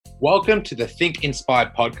Welcome to the Think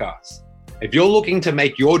Inspired podcast. If you're looking to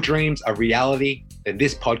make your dreams a reality, then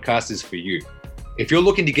this podcast is for you. If you're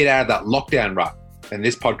looking to get out of that lockdown rut, then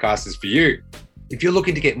this podcast is for you. If you're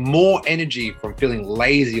looking to get more energy from feeling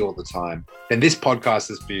lazy all the time, then this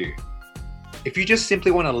podcast is for you. If you just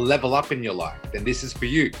simply want to level up in your life, then this is for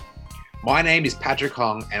you. My name is Patrick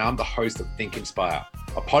Hong, and I'm the host of Think Inspire,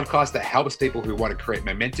 a podcast that helps people who want to create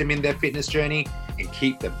momentum in their fitness journey and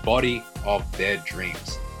keep the body of their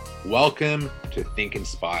dreams. Welcome to Think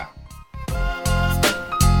Inspire.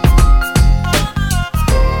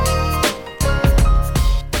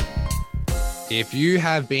 If you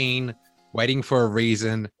have been waiting for a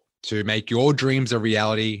reason to make your dreams a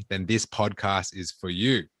reality, then this podcast is for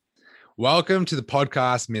you. Welcome to the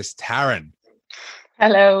podcast, Miss Taryn.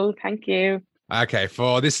 Hello, thank you. Okay,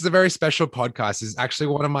 this is a very special podcast. This is actually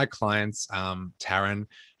one of my clients, Taryn.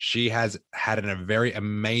 She has had a very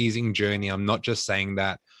amazing journey. I'm not just saying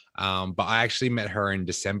that, but I actually met her in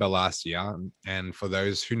December last year. And for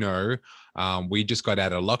those who know, we just got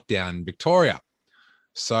out of lockdown in Victoria.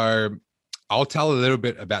 So I'll tell a little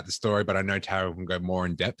bit about the story, but I know Taryn can go more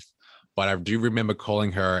in depth. But I do remember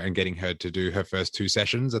calling her and getting her to do her first 2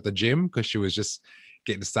 sessions at the gym because she was just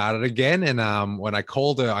getting started again. And when I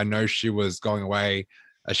called her, I know she was going away.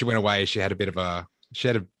 She went away. She was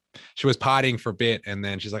partying for a bit, and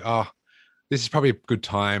then she's like, "Oh, this is probably a good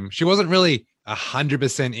time." She wasn't really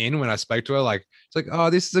 100% in when I spoke to her. Like, it's like, "Oh,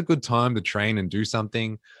 this is a good time to train and do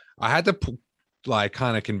something." I had to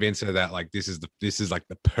kind of convince her that like this is like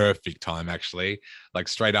the perfect time, actually, like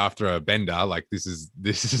straight after a bender. Like this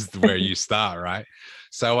is where you start, right?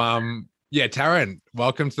 So yeah, Taryn,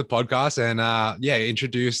 welcome to the podcast, and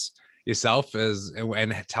introduce yourself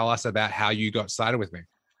and tell us about how you got started with me.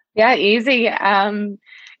 Yeah, easy.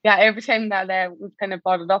 Every time that we've kind of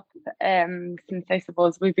brought it up, since I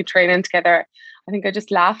suppose we've been training together, I think I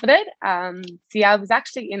just laugh at it. I was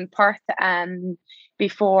actually in Perth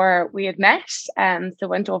before we had met, so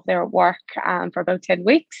went over there at work for about 10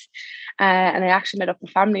 weeks, and I actually met up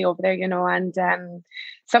with family over there, and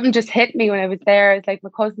something just hit me when I was there. It's like my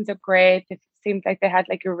cousins are great. It seemed like they had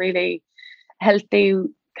like a really healthy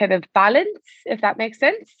kind of balance, if that makes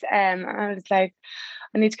sense. And I was like,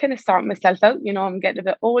 I need to kind of sort myself out. I'm getting a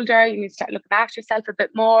bit older. You need to start looking after yourself a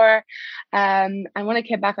bit more. And when I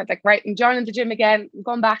came back, I was like, right, I'm joining the gym again. I'm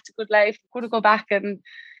going back to good life. I'm going to go back and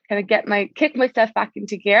kind of kick myself back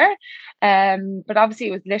into gear. But obviously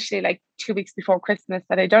it was literally like 2 weeks before Christmas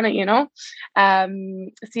that I done it,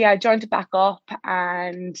 I joined it back up,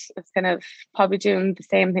 and it's kind of probably doing the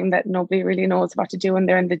same thing that nobody really knows what to do when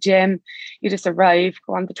they're in the gym. You just arrive,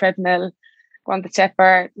 go on the treadmill, go on the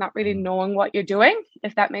stepper, not really knowing what you're doing,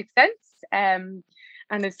 if that makes sense. And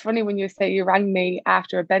it's funny when you say you rang me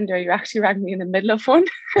after a bender, you actually rang me in the middle of one.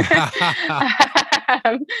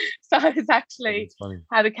 So I was actually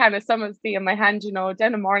had a can of Somersby in my hand,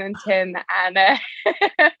 down a morning tin, and I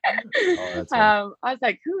was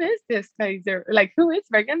like, "Who is this guy? Like, who is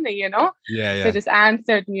ringing me?" Yeah. So I just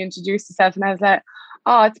answered, and you introduced yourself, and I was like,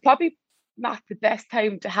 "Oh, it's probably not the best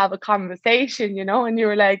time to have a conversation, And you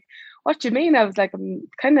were like, "What do you mean?" I was like, "I'm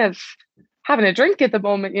kind of having a drink at the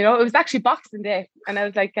moment." It was actually Boxing Day, and I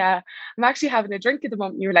was like, "I'm actually having a drink at the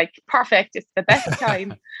moment." You were like, "Perfect, it's the best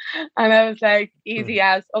time." And I was like, easy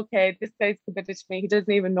as, okay, this guy's committed to me. He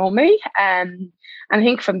doesn't even know me. And I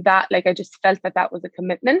think from that, like, I just felt that was a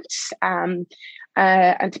commitment. And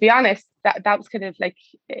to be honest, that was kind of like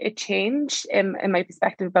a change in my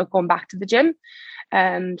perspective about going back to the gym.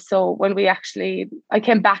 So when I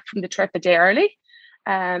came back from the trip a day early,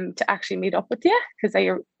 to actually meet up with you, because I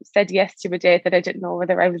said yes to a date that I didn't know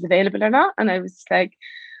whether I was available or not. And I was like,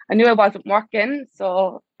 I knew I wasn't working,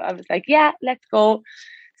 so I was like, yeah, let's go.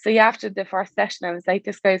 So yeah, after the first session, I was like,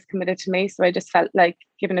 this guy's committed to me. So I just felt like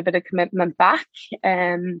giving a bit of commitment back.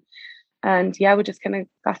 And yeah, we just kind of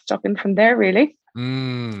got stuck in from there, really.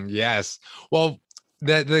 Yes. Well,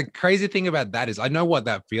 the crazy thing about that is I know what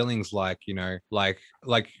that feeling's like,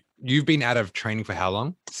 like you've been out of training for how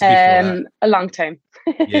long? A long time.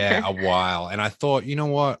 Yeah, a while. And I thought, you know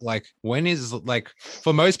what, like when is, like,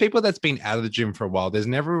 for most people that's been out of the gym for a while, there's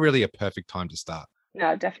never really a perfect time to start.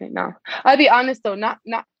 No, definitely not. I'll be honest though, not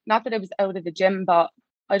that I was out of the gym, but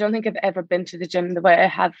I don't think I've ever been to the gym the way I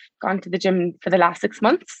have gone to the gym for the last 6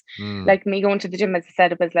 months. Like me going to the gym, as I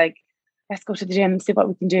said, it was like, let's go to the gym, see what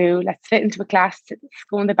we can do. Let's fit into a class, let's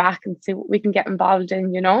go in the back and see what we can get involved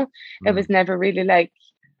in, It was never really like,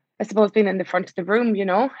 I suppose, being in the front of the room,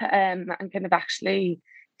 and kind of actually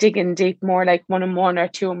digging deep, more like 1-on-1 or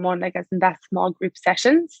 2-on-1, like as in that small group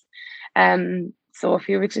sessions. So if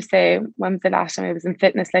you were to say, when was the last time I was in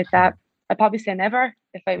fitness like that, I'd probably say never,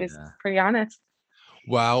 if I was pretty honest.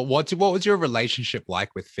 Well, what was your relationship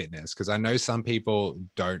like with fitness? Because I know some people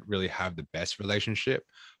don't really have the best relationship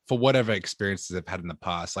for whatever experiences they've had in the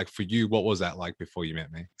past. Like for you, what was that like before you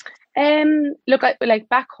met me? Look, I like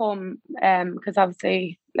back home, because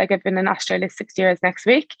obviously, like I've been in Australia 6 years next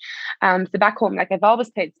week. So back home, like I've always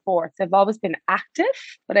played sports. I've always been active,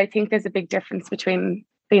 but I think there's a big difference between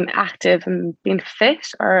being active and being fit,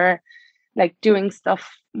 or like doing stuff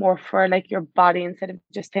more for like your body instead of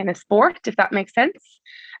just playing a sport, if that makes sense.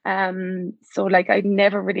 So like I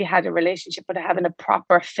never really had a relationship with having a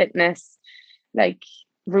proper fitness like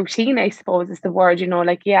routine, I suppose is the word,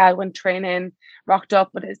 like yeah, I went training, rocked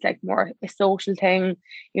up, but it's like more a social thing,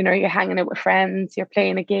 you're hanging out with friends, you're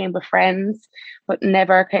playing a game with friends, but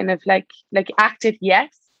never kind of like active,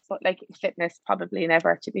 yes, but like fitness probably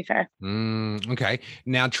never, to be fair. Okay.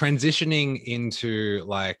 Now transitioning into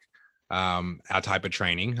like our type of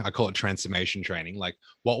training, I call it transformation training. Like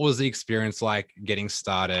what was the experience like getting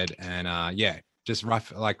started? And yeah, just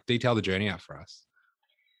rough like detail the journey out for us.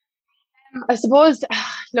 I suppose,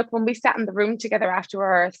 look, when we sat in the room together after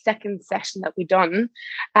our second session that we done,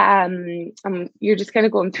 you're just kind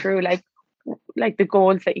of going through like the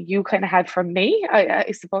goals that you kind of had for me.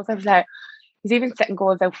 I suppose I was like, he's even setting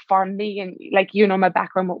goals out for me, and like my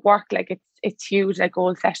background with work, like it's huge. Like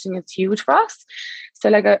goal setting is huge for us. So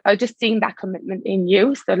like I just seen that commitment in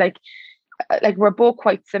you. So like we're both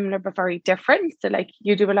quite similar but very different. So like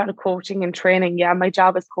you do a lot of coaching and training. Yeah, my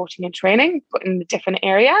job is coaching and training, but in a different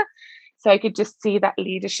area. So I could just see that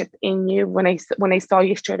leadership in you when I saw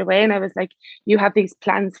you straight away, and I was like, you have these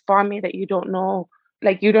plans for me that you don't know,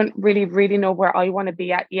 like you don't really know where I want to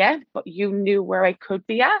be at yet, but you knew where I could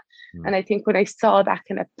be at. Mm. And I think when I saw that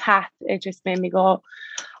kind of path, it just made me go,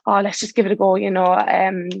 oh, let's just give it a go.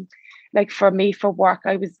 Like for me, for work,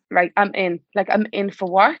 I was like, I'm in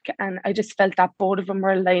for work, and I just felt that both of them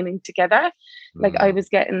were aligning together. Like I Mm. was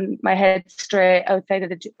getting my head straight outside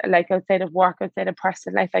of outside of work, outside of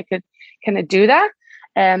personal life. I could kind of do that.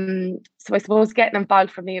 So I suppose getting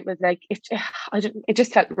involved for me, it was like it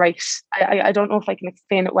just felt right. I don't know if I can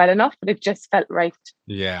explain it well enough, but it just felt right.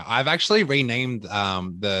 Yeah, I've actually renamed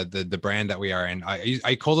the brand that we are in.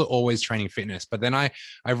 I call it Always Training Fitness, but then I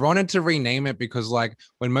wanted to rename it because like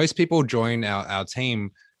when most people join our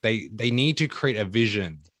team, they need to create a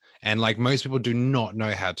vision. And like most people do not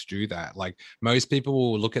know how to do that. Like most people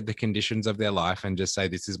will look at the conditions of their life and just say,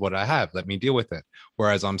 this is what I have. Let me deal with it.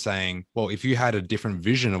 Whereas I'm saying, well, if you had a different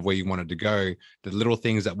vision of where you wanted to go, the little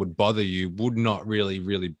things that would bother you would not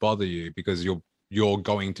really bother you because you're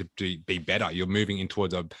going to be better. You're moving in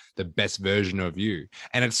towards the best version of you.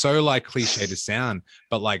 And it's so like cliche to sound,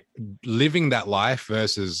 but like living that life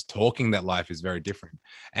versus talking that life is very different.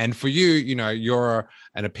 And for you, you're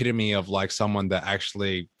an epitome of like someone that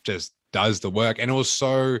actually just does the work. And it was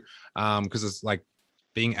so, because it's like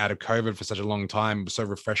being out of COVID for such a long time, so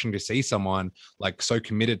refreshing to see someone like so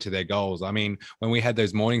committed to their goals. I mean, when we had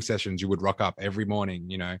those morning sessions, you would rock up every morning,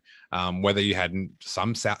 whether you had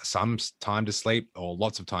some time to sleep or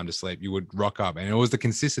lots of time to sleep, you would rock up, and it was the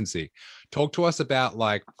consistency. Talk to us about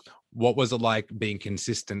like what was it like being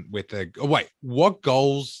consistent with the. Oh, wait, what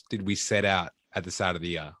goals did we set out at the start of the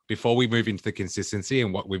year before we move into the consistency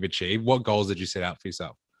and what we've achieved? What goals did you set out for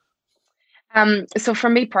yourself? So for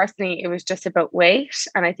me personally, it was just about weight,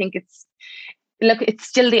 and I think it's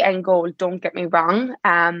still the end goal. Don't get me wrong,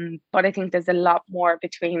 but I think there's a lot more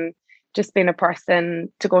between just being a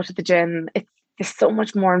person to go to the gym. There's so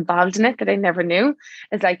much more involved in it that I never knew.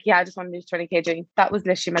 It's like, yeah, I just want to do 20 kg. That was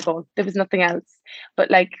literally my goal. There was nothing else.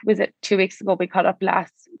 But like, was it 2 weeks ago we caught up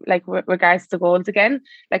last, like with regards to goals again,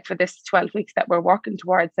 like for this 12 weeks that we're working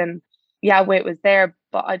towards, and yeah, weight was there,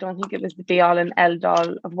 but I don't think it was the be all and end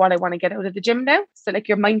all of what I want to get out of the gym now. So like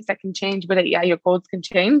your mindset can change, but yeah, your goals can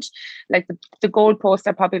change. Like the goal posts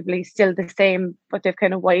are probably still the same, but they've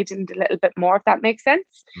kind of widened a little bit more, if that makes sense.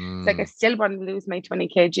 It's like I Mm, still want to lose my 20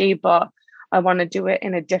 kg, but I want to do it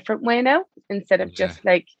in a different way now instead of yeah. just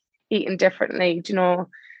like eating differently.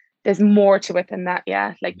 There's more to it than that.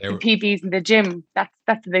 Yeah, like the There, PBs in the gym. That's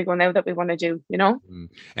the big one now that we want to do. Mm.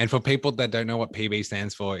 And for people that don't know what PB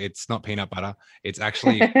stands for, it's not peanut butter. It's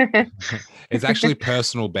actually it's actually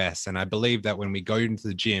personal best. And I believe that when we go into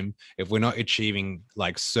the gym, if we're not achieving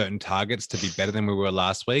like certain targets to be better than we were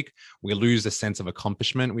last week, we lose a sense of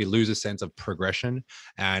accomplishment. We lose a sense of progression.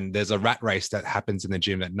 And there's a rat race that happens in the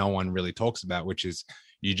gym that no one really talks about, which is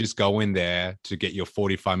you just go in there to get your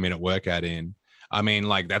 45-minute workout in. I mean,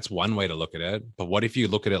 like that's one way to look at it. But what if you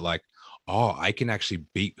look at it like, oh, I can actually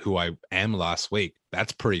beat who I am last week.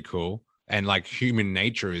 That's pretty cool. And like human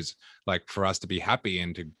nature is like for us to be happy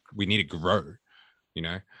and we need to grow. you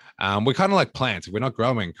know. We're kind of like plants. We're not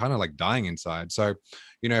growing, kind of like dying inside. So,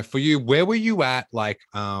 for you, where were you at, like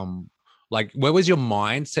where was your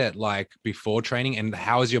mindset like before training, and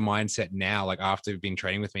how is your mindset now, like after you've been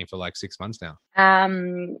training with me for like 6 months now?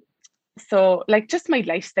 Um, so like just my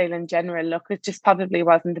lifestyle in general, look, it just probably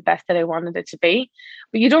wasn't the best that I wanted it to be.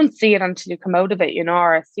 But you don't see it until you come out of it,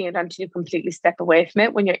 or see it until you completely step away from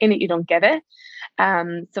it. When you're in it, you don't get it.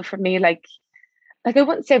 So for me, like I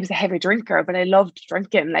wouldn't say I was a heavy drinker, but I loved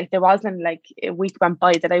drinking. Like there wasn't like a week went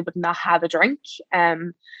by that I would not have a drink.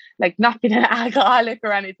 Like not being an alcoholic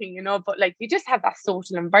or anything, but like you just have that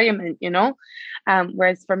social environment,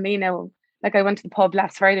 Whereas for me now, like I went to the pub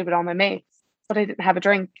last Friday with all my mates, but I didn't have a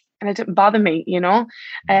drink and it didn't bother me.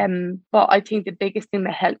 But I think the biggest thing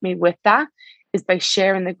that helped me with that is by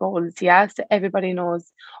sharing the goals. Yeah. So everybody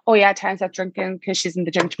knows, oh yeah, Taryn's not drinking because she's in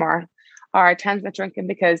the gym tomorrow, or Tan's not drinking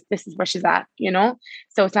because this is where she's at.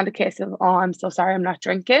 So it's not a case of, oh, I'm so sorry, I'm not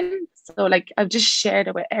drinking. So like I've just shared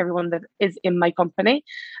it with everyone that is in my company.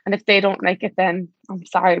 And if they don't like it, then I'm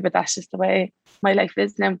sorry, but that's just the way my life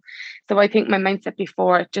is now. So I think my mindset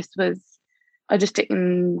before just was I just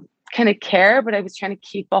didn't kind of care, but I was trying to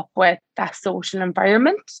keep up with that social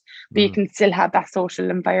environment. But you can still have that social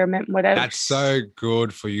environment without. That's so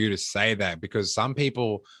good for you to say that, because some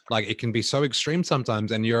people, like, it can be so extreme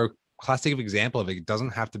sometimes, and you're a classic example of it. It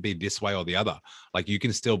doesn't have to be this way or the other. Like you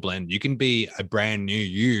can still blend. You can be a brand new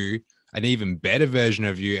you, an even better version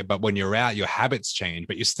of you, but when you're out, your habits change,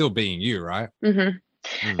 but you're still being you, right? Mm-hmm.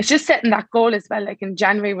 It's just setting that goal as well. Like in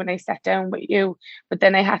January when I sat down with you, but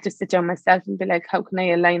then I had to sit down myself and be like, how can I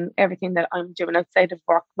align everything that I'm doing outside of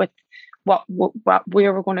work with what we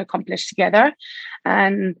were going to accomplish together?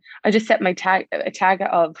 And I just set a target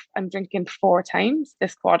of I'm drinking 4 times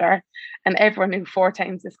this quarter, and everyone knew 4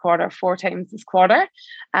 times this quarter, 4 times this quarter.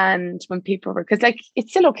 And when people were, because like it's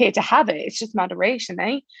still okay to have it, it's just moderation,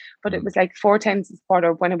 eh? But it was like 4 times this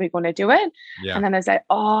quarter. When are we going to do it? Yeah. And then I was like,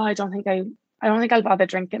 oh, I don't think I'll bother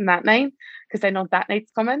drinking that night because I know that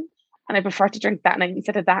night's coming and I prefer to drink that night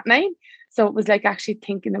instead of that night. So it was like actually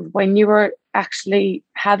thinking of when you were actually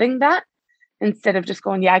having that instead of just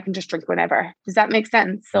going, yeah, I can just drink whenever. Does that make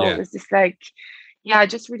sense? So Yeah. it was just like, yeah, I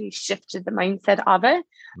just really shifted the mindset of it.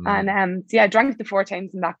 And so yeah, I drank the 4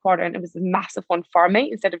 times in that quarter and it was a massive one for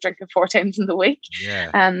me instead of drinking 4 times in the week.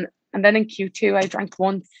 Yeah. And then in Q2, I drank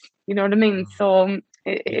once, you know what I mean? So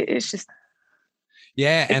it's just,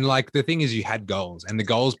 yeah, and like the thing is, you had goals, and the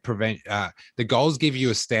goals give you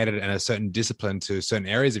a standard and a certain discipline to certain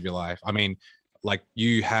areas of your life. I mean, like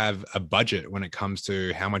you have a budget when it comes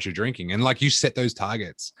to how much you're drinking, and like you set those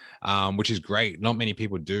targets, which is great. Not many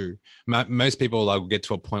people do. Most people like get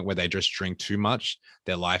to a point where they just drink too much.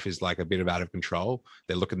 Their life is like a bit of out of control.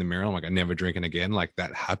 They look in the mirror, I'm like, I'm never drinking again. Like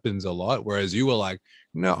that happens a lot. Whereas you were like,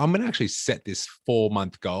 no, I'm gonna actually set this 4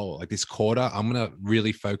 month goal. Like this quarter, I'm gonna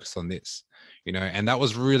really focus on this. And that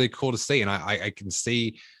was really cool to see. And I can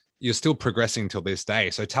see you're still progressing till this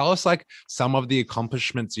day. So tell us like some of the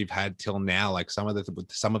accomplishments you've had till now, like some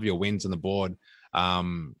of your wins on the board.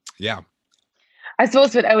 Yeah. I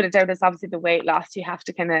suppose without a doubt, it's obviously the weight loss. You have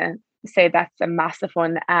to kind of say that's a massive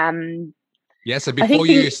one. Yeah. So before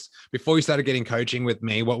you started getting coaching with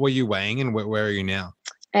me, what were you weighing and where are you now?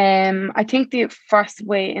 I think the first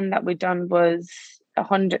weigh-in that we done was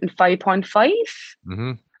 105.5.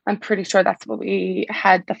 Mm-hmm. I'm pretty sure that's what we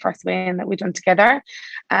had the first weigh-in that we done together.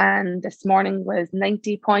 And this morning was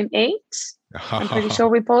 90.8. I'm pretty sure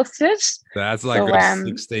we posted. That's like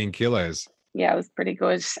 16 kilos. Yeah, it was pretty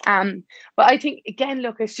good. But I think again,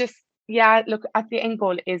 look, it's just look, at the end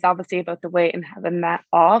goal is obviously about the weight and having that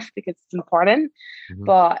off because it's important. Mm-hmm.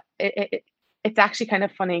 But it's actually kind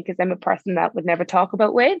of funny because I'm a person that would never talk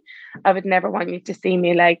about weight. I would never want you to see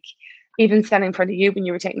me like even standing in front of you when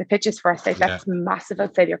you were taking the pictures for us, like that's massive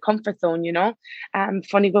outside your comfort zone,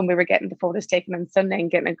 Funny when we were getting the photos taken on Sunday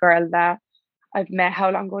and getting a girl that I've met,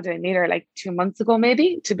 how long ago did I meet her? Like 2 months ago,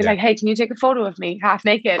 maybe, to be like, hey, can you take a photo of me half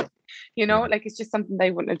naked? Like it's just something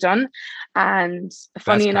they wouldn't have done. And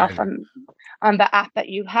funny enough, on the app that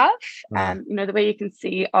you have, the way you can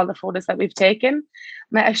see all the photos that we've taken,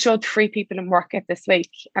 I showed 3 people in work at this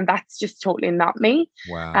week, and that's just totally not me.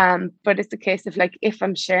 Wow. But it's a case of like, if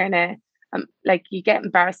I'm sharing it, like you get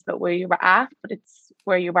embarrassed about where you were at, but it's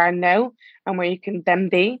where you are now and where you can then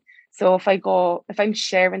be. So if I'm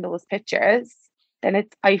sharing those pictures, then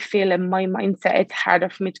I feel in my mindset, it's harder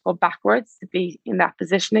for me to go backwards to be in that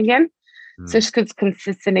position again. So just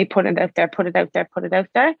consistently put it out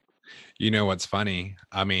there. You know what's funny?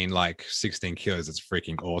 I mean, like 16 kilos, it's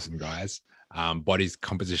freaking awesome, guys. Body's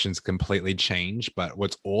compositions completely change. But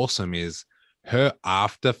what's awesome is her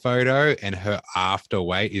after photo and her after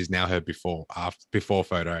weight is now her before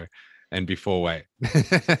photo and before weight.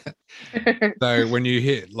 So when you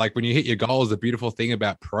hit your goals, the beautiful thing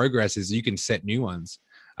about progress is you can set new ones.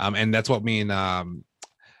 And that's what me and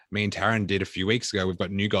Taryn did a few weeks ago. We've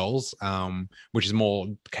got new goals, which is more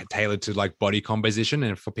tailored to like body composition.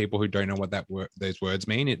 And for people who don't know what those words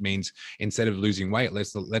mean, it means instead of losing weight,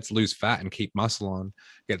 let's lose fat and keep muscle on.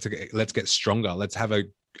 Let's get stronger. Let's have a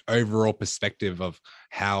overall perspective of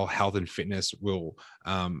how health and fitness will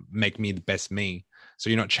make me the best me. So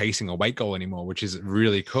you're not chasing a weight goal anymore, which is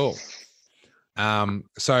really cool.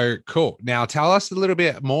 So cool. Now tell us a little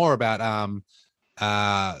bit more about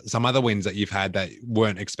some other wins that you've had that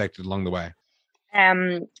weren't expected along the way.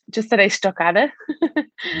 Just that I stuck at it.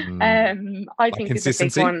 I Like think is a big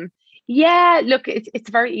consistency. one. Yeah, look, it's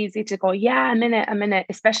very easy to go, yeah, I'm in it,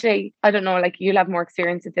 especially, I don't know, like you'll have more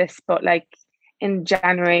experience of this, but like in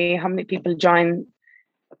January, how many people join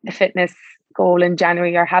a fitness goal in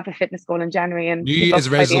January or have a fitness goal in January and New give up Year's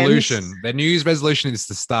by the end? resolution. The New Year's resolution is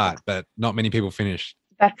to start, but not many people finish.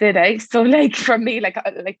 That's it, eh? So like for me, like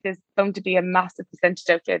there's going to be a massive percentage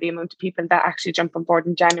out there, the amount of people that actually jump on board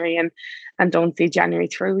in January and don't see January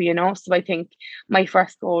through, you know. So I think my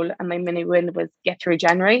first goal and my mini win was get through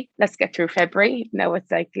January. Let's get through February. Now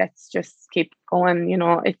it's like let's just keep going, you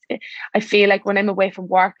know. I feel like when I'm away from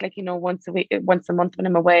work, like, you know, once a week, once a month when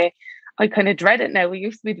I'm away, I kind of dread it now. It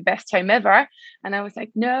used to be the best time ever. And I was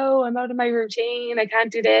like, no, I'm out of my routine. I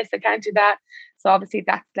can't do this. I can't do that. So obviously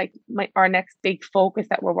that's like our next big focus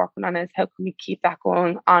that we're working on is how can we keep that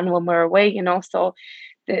going on when we're away, you know? So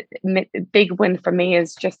the big win for me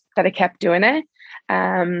is just that I kept doing it.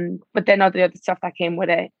 But then all the other stuff that came with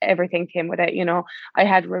it, everything came with it, you know. I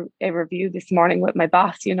had a review this morning with my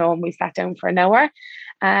boss, you know, and we sat down for an hour,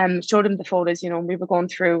 showed him the photos, you know, and we were going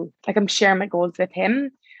through, like I'm sharing my goals with him.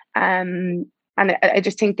 And I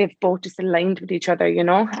just think they've both just aligned with each other, you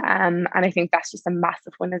know. And I think that's just a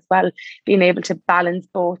massive one as well. Being able to balance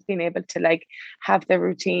both, being able to like have the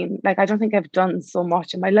routine. Like I don't think I've done so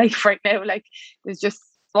much in my life right now. Like there's just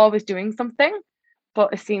always doing something,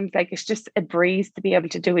 but it seems like it's just a breeze to be able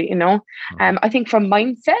to do it, you know. Mhm. I think from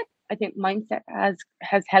mindset, I think mindset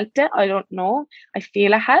has helped it. I don't know. I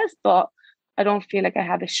feel it has, but I don't feel like I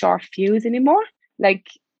have a short fuse anymore. Like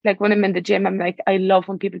like when I'm in the gym, I'm like, I love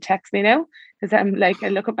when people text me now because I'm like, I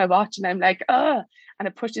look at my watch and I'm like, oh, and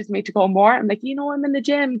it pushes me to go more. I'm like, you know, I'm in the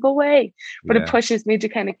gym, go away. But it Yeah. pushes me to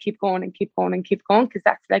kind of keep going and keep going and keep going because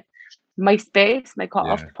that's like my space, my cut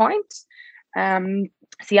off Yeah. point. Um,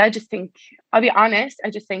 See, I just think, I'll be honest,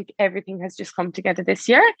 I just think everything has just come together this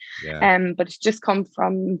year. Yeah. But it's just come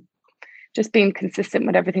from just being consistent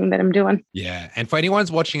with everything that I'm doing. Yeah. And for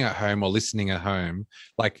anyone's watching at home or listening at home,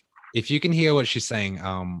 like if you can hear what she's saying,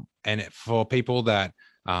 for people that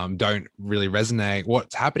don't really resonate,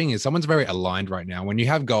 what's happening is someone's very aligned right now. When you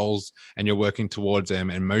have goals and you're working towards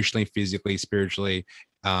them emotionally, physically, spiritually,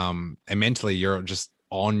 and mentally, you're just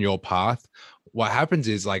on your path. What happens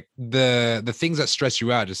is like the things that stress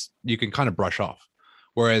you out, just you can kind of brush off.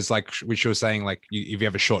 Whereas, like which you were saying, like if you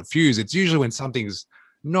have a short fuse, it's usually when something's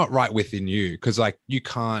not right within you, because like you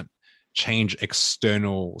can't change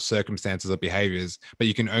external circumstances or behaviors, but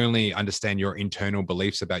you can only understand your internal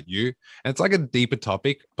beliefs about you. And it's like a deeper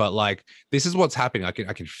topic, but like this is what's happening. I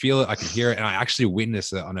can feel it, I can hear it, and I actually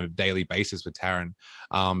witness it on a daily basis with Taryn.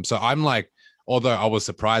 So I'm like, although I was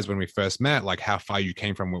surprised when we first met, like how far you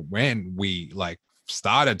came from when we like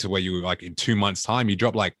started to where you were like in 2 months time you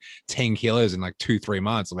dropped like 10 kilos in like 2-3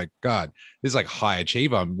 months. I'm like, god, this is like high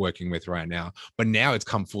achiever I'm working with right now. But now it's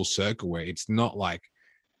come full circle where it's not like,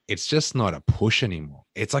 it's just not a push anymore.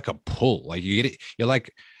 It's like a pull. Like you get it, you're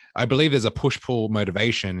like, I believe there's a push pull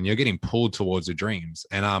motivation and you're getting pulled towards your dreams.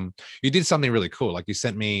 And you did something really cool. Like you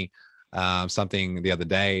sent me something the other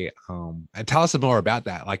day. And tell us more about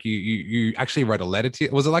that. Like you actually wrote a letter to,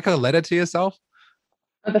 was it like a letter to yourself?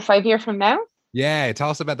 The 5 year from now. Yeah, tell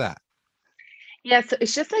us about that. Yeah, so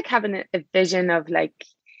it's just like having a vision of like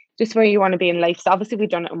just where you want to be in life. So obviously we've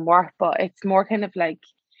done it in work, but it's more kind of like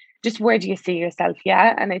just where do you see yourself?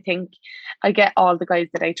 Yeah. And I think I get all the guys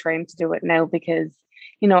that I train to do it now because,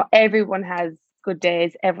 you know, everyone has good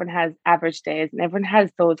days, everyone has average days, and everyone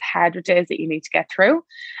has those harder days that you need to get through.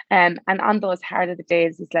 And on those harder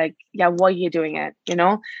days, it's like, yeah, why are you doing it? You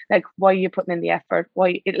know, like why are you putting in the effort?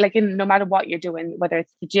 Why, like, no matter what you're doing, whether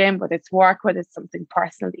it's the gym, whether it's work, whether it's something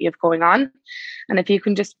personal that you have going on, and if you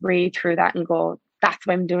can just read through that and go, that's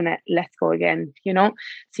why I'm doing it. Let's go again, you know?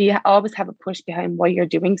 So you always have a push behind why you're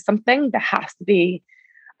doing something. There has to be,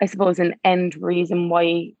 I suppose, an end reason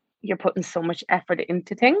why you're putting so much effort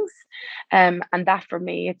into things. And that for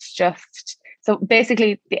me, it's just So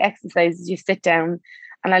basically the exercise is you sit down,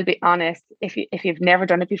 and I'll be honest, if you've never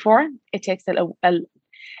done it before, it takes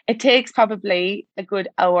it takes probably a good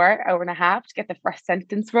hour and a half to get the first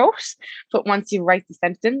sentence wrote. But once you write the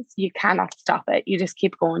sentence, you cannot stop it. You just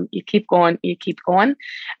keep going, you keep going, you keep going.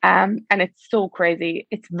 And it's so crazy.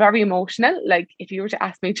 It's very emotional. Like if you were to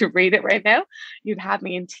ask me to read it right now, you'd have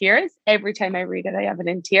me in tears. Every time I read it, I have it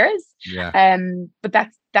in tears. Yeah. But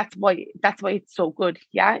that's why it's so good.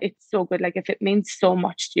 Yeah, it's so good. Like if it means so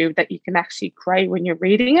much to you that you can actually cry when you're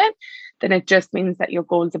reading it, then it just means that your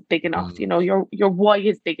goals are big enough. You know, your why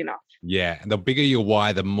is big enough. Yeah. And the bigger your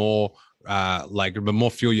why, the more the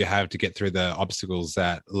more fuel you have to get through the obstacles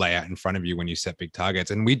that lay out in front of you when you set big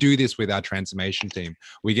targets. And we do this with our transformation team.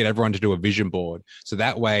 We get everyone to do a vision board. So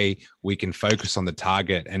that way we can focus on the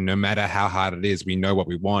target, and no matter how hard it is, we know what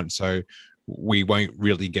we want. So we won't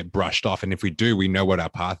really get brushed off. And if we do, we know what our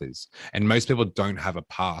path is. And most people don't have a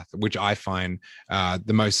path, which I find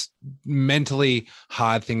the most mentally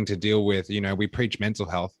hard thing to deal with. You know, we preach mental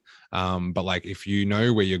health. But like, if you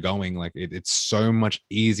know where you're going, like it's so much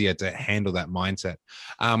easier to handle that mindset.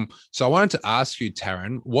 So I wanted to ask you,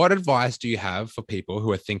 Taryn, what advice do you have for people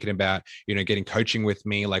who are thinking about, you know, getting coaching with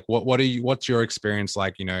me? Like what's your experience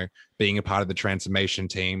like, you know, being a part of the transformation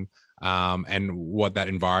team, and what that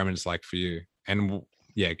environment is like for you? And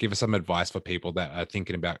yeah, give us some advice for people that are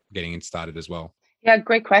thinking about getting it started as well. Yeah,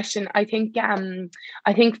 great question. I think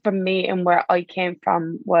for me and where I came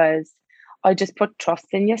from was I just put trust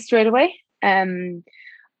in you straight away. Uh,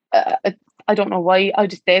 I don't know why. I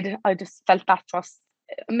just did. I just felt that trust.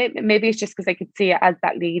 Maybe it's just because I could see it as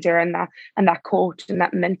that leader and that coach and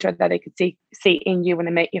that mentor that I could see in you when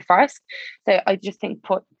I met you first. So I just think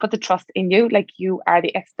put the trust in you. Like you are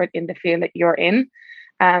the expert in the field that you're in.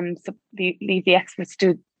 So leave the experts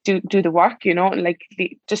to do the work. You know, like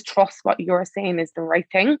just trust what you're saying is the right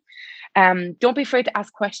thing. Don't be afraid to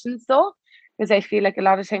ask questions though, because I feel like a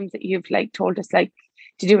lot of times that you've like told us like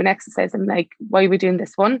to do an exercise, I'm like, why are we doing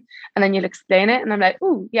this one? And then you'll explain it, and I'm like,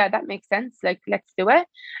 oh yeah, that makes sense. Like, let's do it.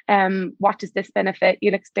 What does this benefit?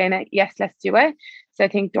 You'll explain it. Yes, let's do it. So I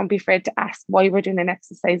think don't be afraid to ask why we're doing an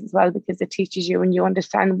exercise as well, because it teaches you and you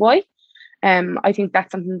understand why. I think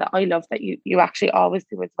that's something that I love that you actually always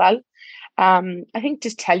do as well. I think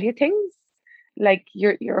just tell you things. Like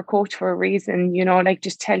you're a coach for a reason, you know, like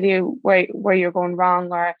just tell you where you're going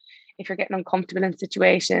wrong, or if you're getting uncomfortable in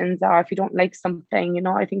situations, or if you don't like something, you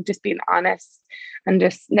know. I think just being honest, and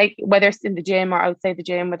just like whether it's in the gym or outside the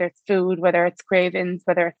gym, whether it's food, whether it's cravings,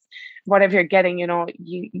 whether it's whatever you're getting, you know,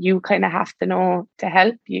 you kind of have to know to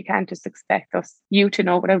help. You can't just expect you to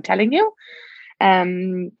know without telling you.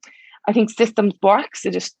 I think systems work, so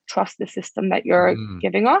just trust the system that you're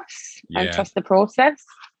giving us and trust the process.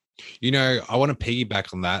 You know, I want to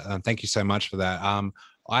piggyback on that. Thank you so much for that.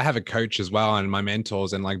 I have a coach as well, and my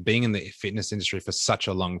mentors, and like being in the fitness industry for such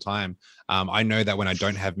a long time, I know that when I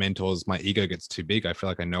don't have mentors, my ego gets too big. I feel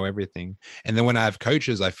like I know everything. And then when I have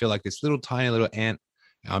coaches, I feel like this little tiny little ant.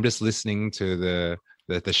 I'm just listening to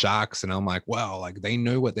the sharks, and I'm like, wow, like they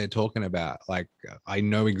know what they're talking about. Like I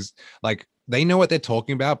know like they know what they're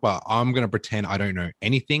talking about, but I'm going to pretend I don't know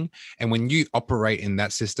anything. And when you operate in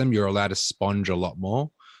that system, you're allowed to sponge a lot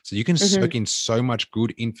more. So you can soak in so much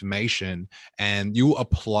good information, and you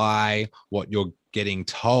apply what you're getting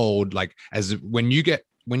told. Like as when you get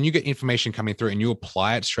information coming through and you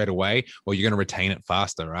apply it straight away, well, you're going to retain it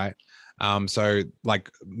faster, right? So like,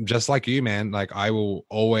 just like you, man, like I will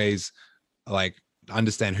always like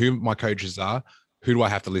understand who my coaches are, who do I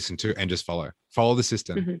have to listen to, and just follow the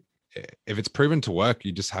system. If it's proven to work,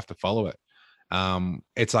 you just have to follow it.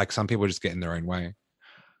 It's like some people just get in their own way.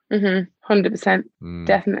 100%.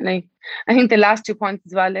 Definitely. I think the last 2 points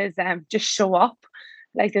as well is just show up.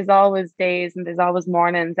 Like there's always days and there's always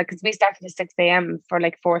mornings. Like, because we started at 6 a.m. for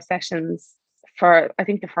like 4 sessions for I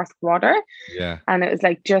think the first quarter. Yeah. And it was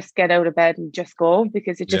like, just get out of bed and just go,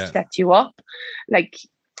 because it just sets you up. Like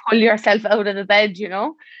pull yourself out of the bed, you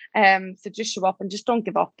know. So just show up and just don't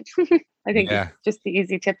give up. I think it's just the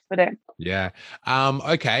easy tips for it. Yeah.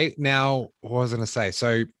 Okay. Now, what was I going to say?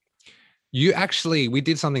 So we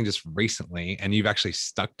did something just recently, and you've actually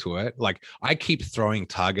stuck to it. Like I keep throwing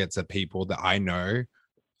targets at people that I know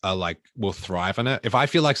are like will thrive on it. If I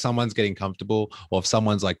feel like someone's getting comfortable, or if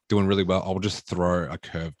someone's like doing really well, I'll just throw a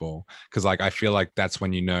curveball, because like I feel like that's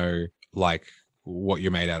when you know like what you're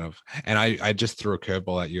made out of. And I just threw a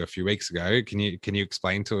curveball at you a few weeks ago. Can you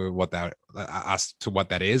explain to what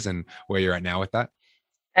that is and where you're at now with that?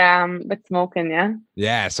 With smoking,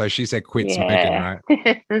 yeah. So she said quit smoking, right?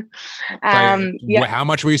 Yeah. How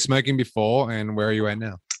much were you smoking before, and where are you at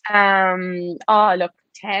now? Oh look,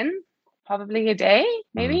 10 probably a day,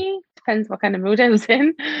 maybe depends what kind of mood I was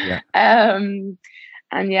in. Yeah. And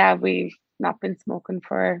yeah, we've not been smoking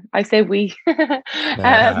for, I say we,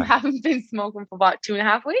 haven't been smoking for about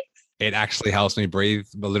 2.5 weeks. It actually helps me breathe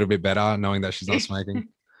a little bit better knowing that she's not smoking.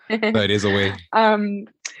 So it is a we.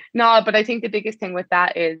 No, but I think the biggest thing with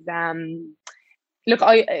that is, look,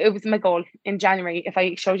 it was my goal in January. If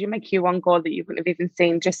I showed you my Q1 goal that you wouldn't have even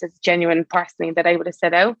seen, just as genuine personally that I would have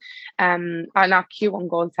set out, or not Q1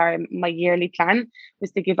 goal, sorry, my yearly plan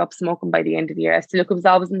was to give up smoking by the end of the year. So look, it was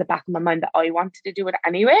always in the back of my mind that I wanted to do it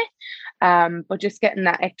anyway. But just getting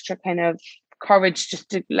that extra kind of courage, just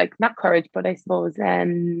to like, not courage, but I suppose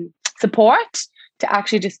support to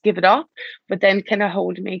actually just give it up, but then kind of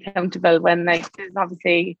hold me accountable when like there's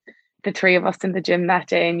obviously the three of us in the gym that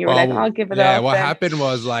day and you were like, I'll give it up. Yeah, what happened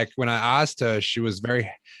was like when I asked her, she was like,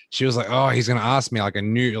 oh, he's gonna ask me. Like I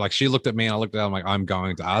knew, like she looked at me and I looked at her, I'm like, I'm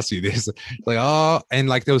going to ask you this. Like, oh, and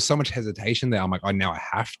like there was so much hesitation there. I'm like, oh, now I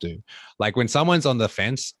have to. Like when someone's on the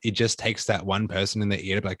fence, it just takes that one person in the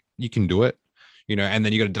ear to be like, you can do it, and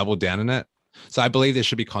then you got to double down on it. So I believe there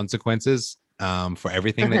should be consequences for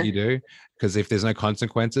everything that you do, because if there's no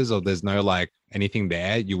consequences or there's no like anything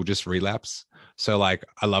there, you will just relapse. So like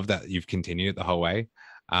I love that you've continued it the whole way,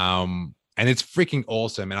 and it's freaking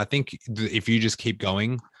awesome. And I think if you just keep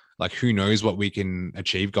going, like who knows what we can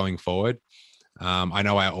achieve going forward. I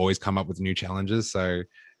know I always come up with new challenges, so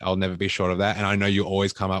I'll never be short of that. And I know you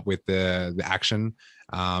always come up with the action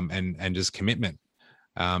and just commitment.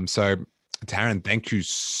 So Taryn, thank you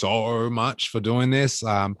so much for doing this.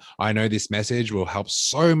 I know this message will help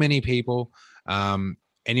so many people.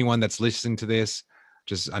 Anyone that's listening to this,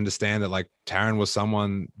 just understand that like Taryn was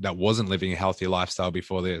someone that wasn't living a healthy lifestyle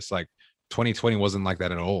before this. Like 2020 wasn't like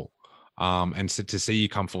that at all. And so to see you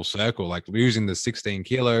come full circle, like losing the 16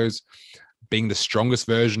 kilos, being the strongest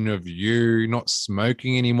version of you, not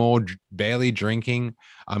smoking anymore, barely drinking.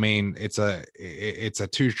 I mean, it's a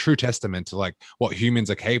true testament to like what humans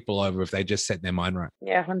are capable of if they just set their mind right.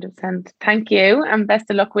 Yeah, 100%. Thank you. And best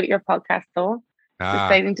of luck with your podcast though. It's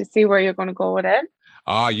exciting to see where you're going to go with it.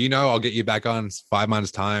 Oh, I'll get you back on 5 months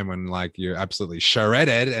time when like you're absolutely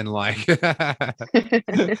shredded and like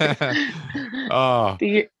oh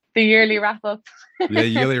the yearly wrap up. Yeah,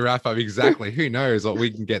 yearly wrap up. Exactly. Who knows what we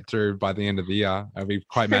can get through by the end of the year. It'll be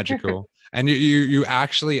quite magical. And you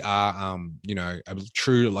actually are a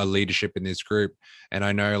true leadership in this group. And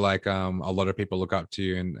I know like a lot of people look up to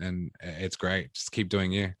you and it's great. Just keep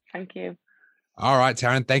doing you. Thank you. All right,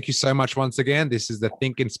 Taryn, thank you so much once again. This is the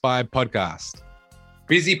Think Inspired podcast.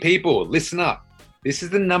 Busy people, listen up. This is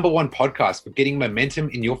the #1 podcast for getting momentum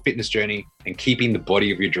in your fitness journey and keeping the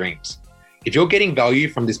body of your dreams. If you're getting value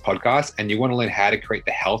from this podcast and you want to learn how to create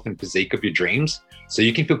the health and physique of your dreams so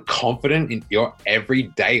you can feel confident in your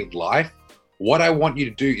everyday life, what I want you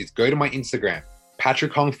to do is go to my Instagram,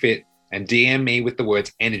 Patrick Hong Fit, and DM me with the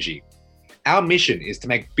words energy. Our mission is to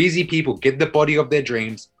make busy people get the body of their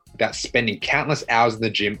dreams without spending countless hours in the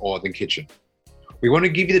gym or the kitchen. We want to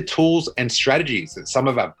give you the tools and strategies that some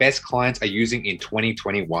of our best clients are using in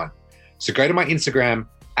 2021. So go to my Instagram,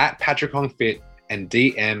 @Patrick Hong Fit, and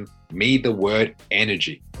DM me the word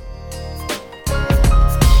energy.